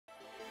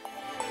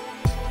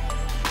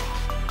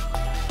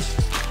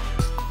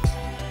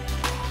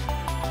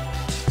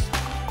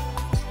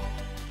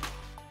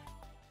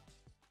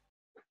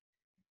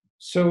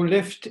So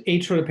left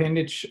atrial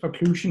appendage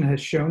occlusion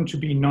has shown to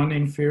be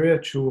non-inferior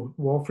to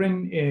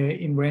warfarin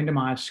in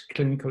randomized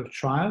clinical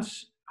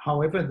trials.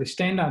 However, the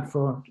standard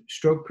for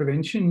stroke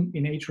prevention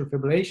in atrial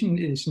fibrillation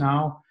is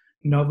now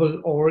novel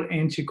oral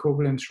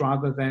anticoagulants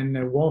rather than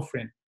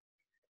warfarin.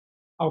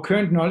 Our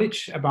current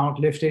knowledge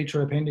about left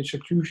atrial appendage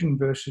occlusion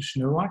versus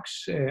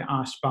NOACs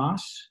are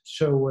sparse.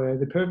 So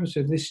the purpose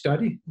of this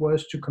study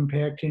was to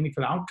compare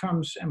clinical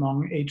outcomes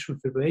among atrial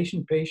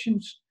fibrillation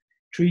patients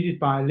treated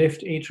by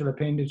left atrial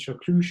appendage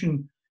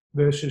occlusion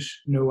versus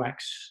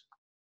NOACs.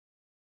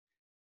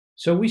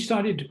 So we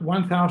studied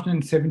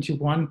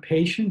 1,071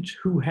 patients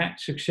who had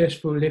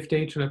successful left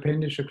atrial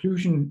appendage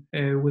occlusion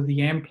with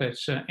the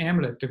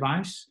Amulet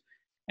device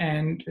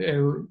and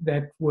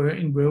that were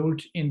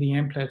enrolled in the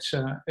Amplatz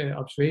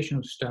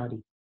observational study.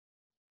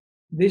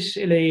 This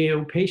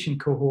LAAO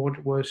patient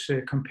cohort was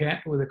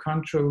compared with a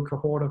control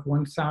cohort of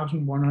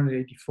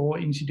 1,184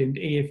 incident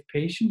AF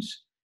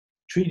patients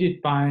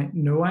treated by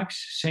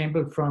NOACs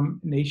sampled from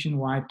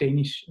nationwide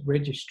Danish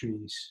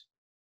registries.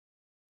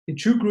 The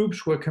two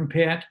groups were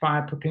compared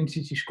by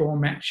propensity score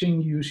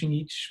matching using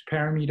each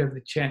parameter of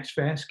the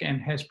CHA2DS2-VASc and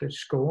HAS-BLED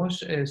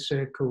scores as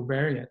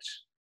covariates.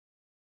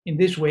 In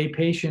this way,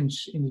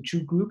 patients in the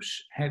two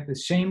groups had the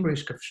same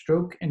risk of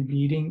stroke and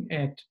bleeding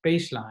at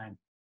baseline.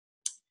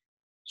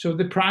 So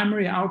the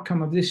primary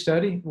outcome of this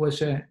study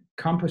was a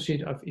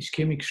composite of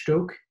ischemic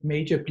stroke,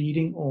 major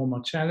bleeding, or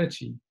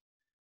mortality.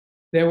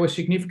 There were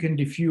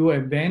significantly fewer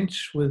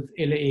events with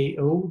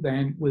LAAO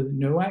than with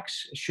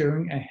NOACs,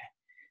 showing a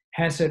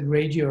hazard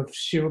ratio of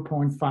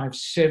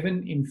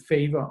 0.57 in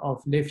favor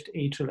of left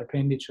atrial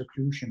appendage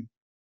occlusion.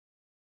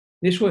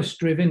 This was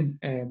driven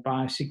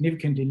by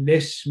significantly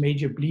less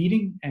major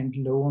bleeding and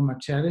lower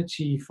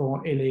mortality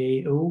for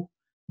LAAO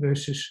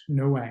versus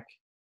NOAC.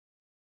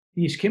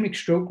 The ischemic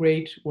stroke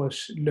rate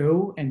was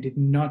low and did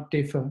not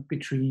differ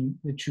between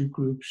the two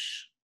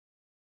groups.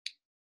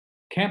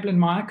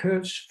 Kaplan-Meier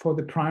curves for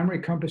the primary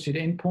composite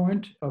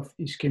endpoint of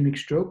ischemic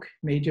stroke,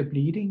 major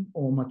bleeding,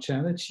 or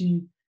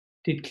mortality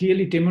did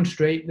clearly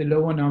demonstrate the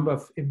lower number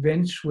of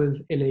events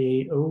with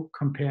LAAO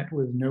compared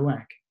with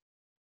NOAC.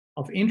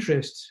 Of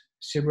interest,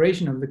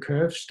 separation of the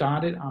curve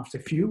started after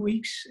a few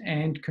weeks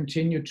and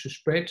continued to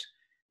spread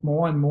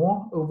more and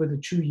more over the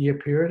 2-year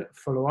period of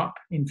follow-up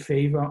in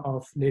favor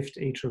of left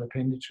atrial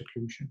appendage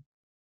occlusion.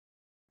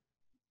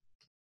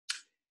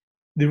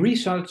 The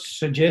results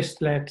suggest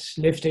that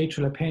left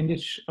atrial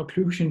appendage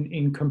occlusion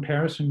in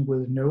comparison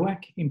with NOAC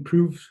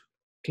improves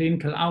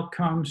clinical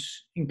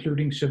outcomes,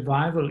 including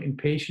survival in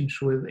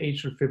patients with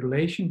atrial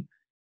fibrillation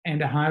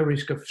and a high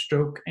risk of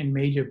stroke and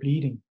major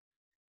bleeding.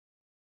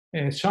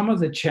 Some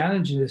of the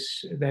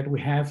challenges that we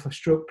have for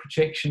stroke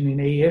protection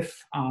in AF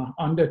are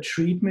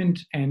under-treatment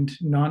and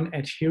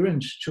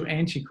non-adherence to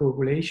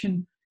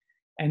anticoagulation,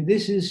 and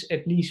this is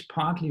at least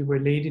partly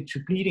related to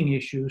bleeding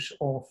issues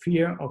or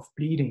fear of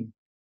bleeding.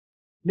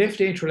 Left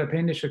atrial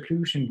appendage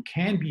occlusion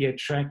can be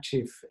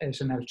attractive as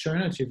an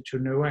alternative to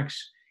NOACs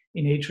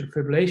in atrial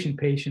fibrillation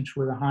patients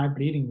with a high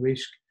bleeding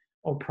risk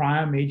or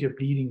prior major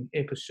bleeding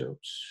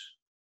episodes.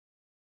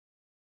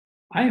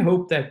 I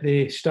hope that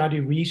the study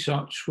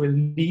results will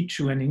lead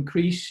to an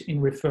increase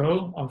in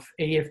referral of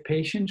AF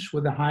patients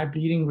with a high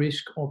bleeding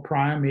risk or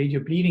prior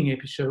major bleeding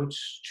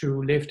episodes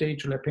to left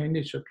atrial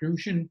appendage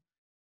occlusion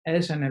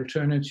as an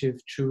alternative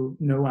to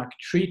NOAC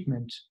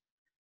treatment.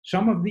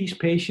 Some of these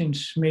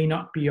patients may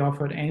not be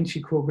offered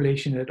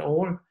anticoagulation at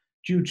all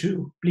due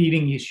to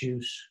bleeding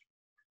issues.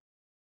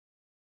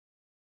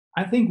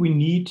 I think we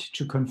need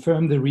to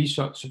confirm the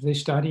results of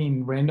this study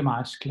in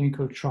randomized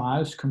clinical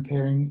trials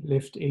comparing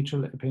left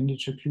atrial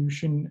appendage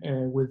occlusion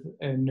with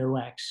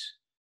NOACs.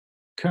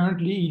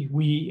 Currently,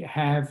 we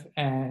have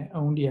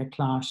only a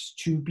class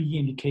 2B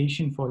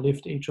indication for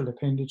left atrial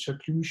appendage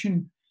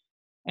occlusion,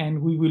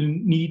 and we will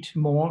need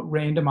more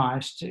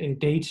randomized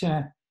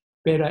data,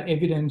 better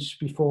evidence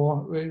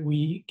before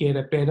we get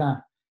a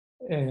better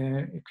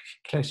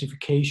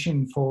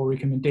classification for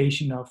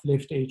recommendation of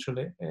left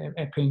atrial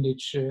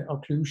appendage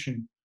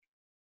occlusion.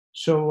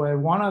 So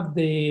one of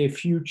the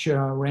future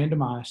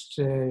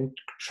randomized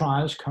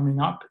trials coming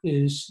up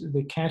is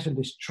the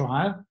Catalyst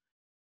trial.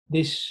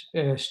 This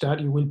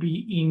study will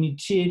be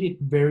initiated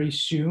very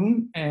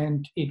soon,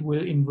 and it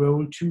will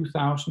enroll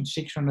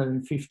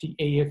 2,650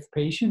 AF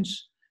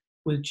patients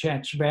with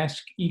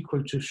CHA2DS2-VASc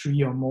equal to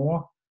 3 or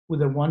more,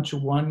 with a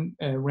 1-to-1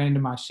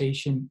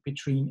 randomization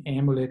between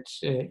Amulet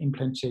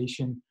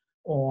implantation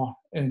or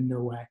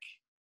NOAC.